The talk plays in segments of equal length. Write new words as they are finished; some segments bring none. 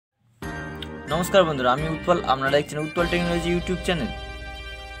नमस्कार बंधुरा आमी उत्पल आपनारा देखছেন उत्पल टेक्नोलॉजी यूट्यूब चैनल।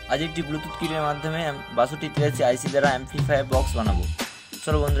 आज एक ब्लूटूथ किटेर माध्यमे 6283 आईसी द्वारा एम्प्लीफायर बक्स बनाबो।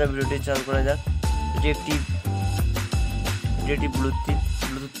 चलो बंधुरा भिडियोटी चालू करा जाक। एटी एकटी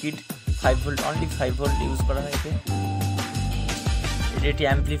Bluetooth kit 5 volt only 5 volt use করা হয়েছে। এটি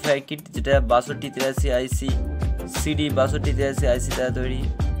এমপ্লিফায়ার কিট যেটা 6283 আইসি সিডি 6283 আইসি দ্বারা তৈরি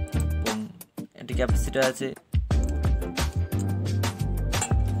এবং এটি ক্যাপাসিটর আছে।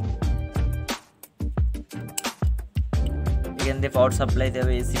 এখানে পাওয়ার সাপ্লাই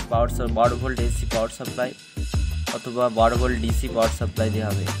দেবে এসি পাওয়ার 12 ভোল্ট এসি পাওয়ার সাপ্লাই অথবা 12 ভোল্ট ডিসি পাওয়ার সাপ্লাই দেওয়া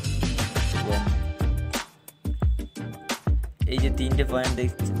হবে। এবং এই যে তিনটে পয়েন্ট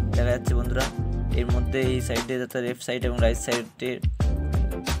দেখা যাচ্ছে বন্ধুরা, এর মধ্যে এই সাইডে যত লেফট সাইড এবং রাইট সাইডে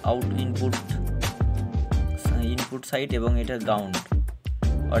আউট ইনপুট সাইড এবং এটা গ্রাউন্ড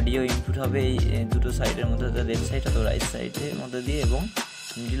অডিও ইনপুট হবে এই দুটো সাইডের মধ্যে, লেফট সাইড অথবা রাইট সাইডের মধ্যে দিয়ে, এবং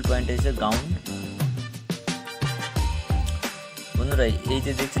মিডল পয়েন্ট হচ্ছে গ্রাউন্ড। বন্ধুরা এই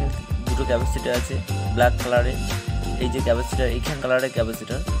যে দেখছেন দুটো ক্যাপাসিটার আছে ব্ল্যাক কালারের, এই যে ক্যাপাসিটার এইখান কালারের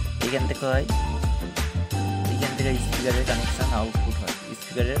ক্যাপাসিটার, এইখান থেকে হয় এইখান থেকে স্পিকারের কানেকশান আউটপুট হয়,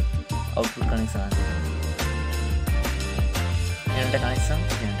 স্পিকারের আউটপুট কানেকশান আছে, এখানটা কানেকশান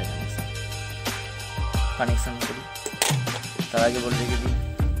এখানটা কানেকশান করি। তার আগে বলে রেখে দিই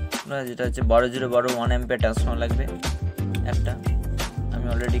যেটা হচ্ছে 12-0-12 1 অ্যাম্পিয়ার ট্রান্সফর্মার লাগবে একটা, আমি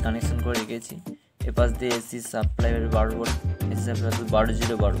অলরেডি কানেকশান করে রেখেছি। এ পাশ দিয়ে AC supply 12 volt AC supply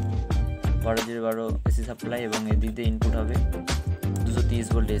 12-0-12 AC supply, এবং এদিক দিয়ে ইনপুট হবে 230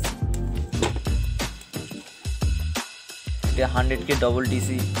 ভোল্ট এসি। এটা 100K ডবল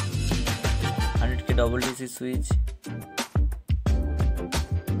ডিসি সুইচ,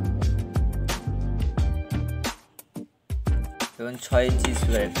 এবং 6 ইঞ্চি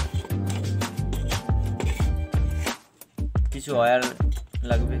স্কোয়ার। কিছু ওয়্যার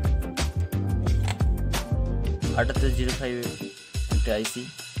লাগবে 7805 একটা আইসি,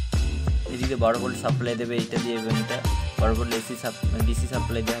 এদিকে 12 ভোল্ট সাপ্লাই দেবে এইটা দিয়ে, এবং এটা 12 ভোল্ট এসি ডিসি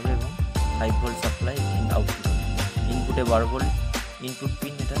সাপ্লাই দেওয়া হবে, এবং 5 volt supply output. ইনপুটে 12 volt input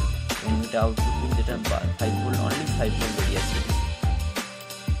pin এটা, এবং এটা আউটপুট পিন যেটা 5 ভোল্ট অনলি 5 ভোল্ট বেরিয়ে আসছে।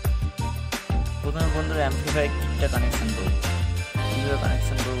 প্রথমে বন্ধুরা অ্যাম্প্লিফায়ার কিটটা কানেকশান করবো। কীভাবে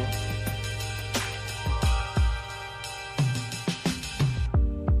কানেকশান করবো?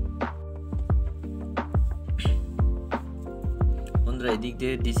 এদিক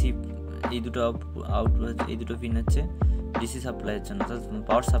দিয়ে ডিসি এই দুটো আউটপুট আছে, এই দুটো পিন হচ্ছে ডিসি সাপ্লাইয়ের জন্য,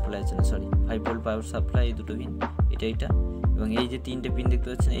 পাওয়ার সাপ্লাইয়ের জন্য, 5 ভোল্ট পাওয়ার সাপ্লাই, এই দুটো পিন এটা, এবং এই যে তিনটে পিন দেখতে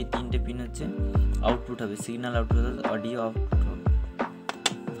পাচ্ছেন এই তিনটে পিন হচ্ছে আউটপুট হবে, সিগন্যাল আউটপুট হবে, অডিও আউটপুট হবে।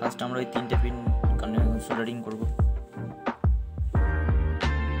 ফার্স্ট আমরা ওই তিনটে পিন সোল্ডারিং করবো।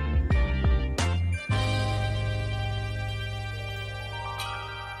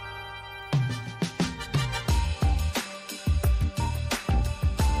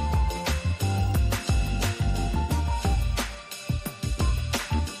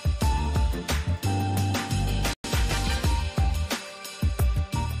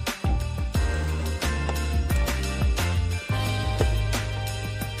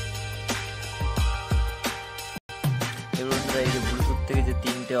 এই যে ব্লুটুথ থেকে যে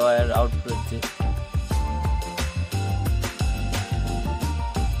তিনটে ওয়্যার আউটপুট হচ্ছে,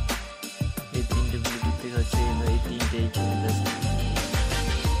 এই তিনটে ব্লুটুথ থেকে হচ্ছে এই তিনটে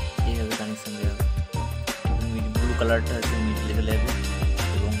এইভাবে কানেকশন দেওয়া হবে। ব্লু কালারটা হচ্ছে মিড লেভেলে যাবে,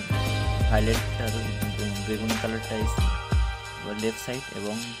 এবং ভায়োলেটটা বেগুনি কালারটা লেফট সাইড,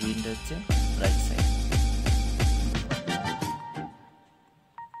 এবং গ্রিনটা হচ্ছে রাইট সাইড।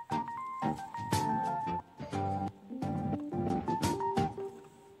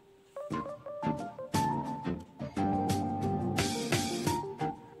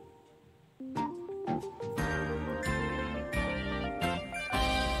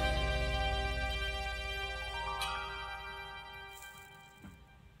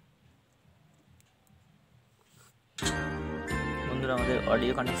 বন্ধুরা আমাদের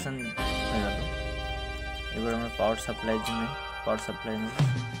অডিও কানেকশন হয়ে গেল। এবার আমরা পাওয়ার সাপ্লাইয়ের জন্য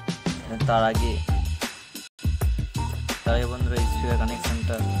তার আগে বন্ধুরা স্পিকার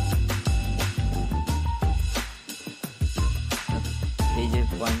কানেকশনটা এই যে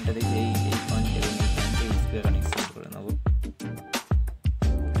পয়েন্টটা দেখি এই পয়েন্ট এবং এই পয়েন্টে স্পিকার কানেকশন করে নেব।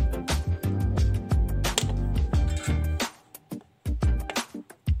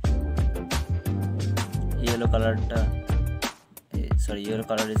 ইয়েলো কালারটা yellow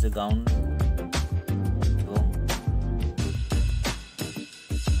colour is a ground এবং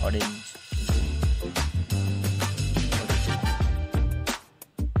অরেঞ্জ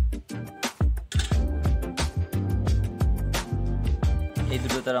এই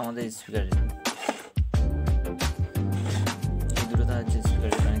দুটো তার আমাদের স্পিকারে সাহায্যে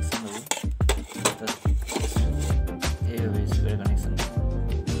স্পিকারের কানেকশন হবে, এইভাবে স্পিকারের connection.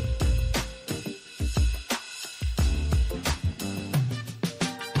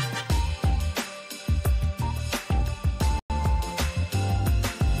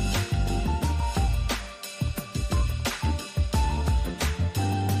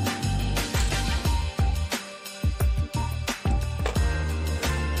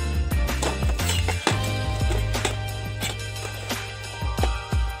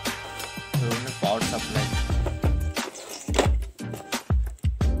 Power supply,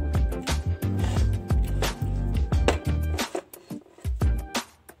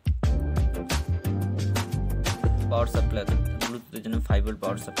 power supply ব্লুটুথের জন্য 5 ভোল্ট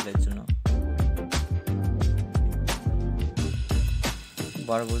পাওয়ার সাপ্লাইয়ের জন্য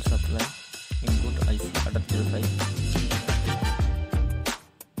 12 volt supply, input IC 805,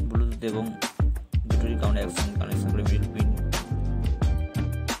 Bluetooth এবং দুটোরই কানেকশন করে মিডল পিন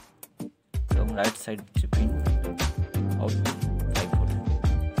এবং রাইট সাইড যে পিন আউটপুট 5 ভোল্ট।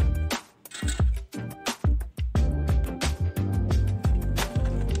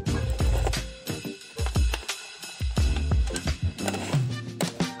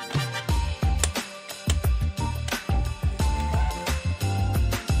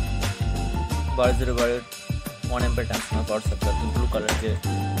 বারো 1 ampere transformer power supply, blue colour যে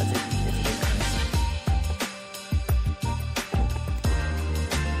আছে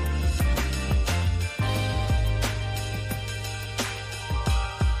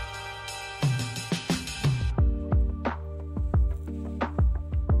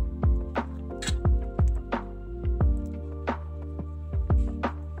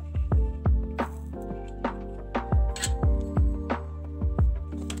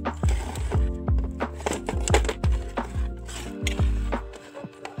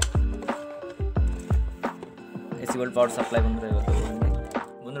পাওয়ার সাপ্লাই।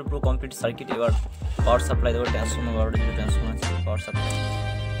 বন্ধুরা পুরো কমপ্লিট সার্কিট। এবার পাওয়ার সাপ্লাই দেবো ট্রান্সফর্মার, 12টা যেটা ট্রান্সফর্মার আছে পাওয়ার সাপ্লাই।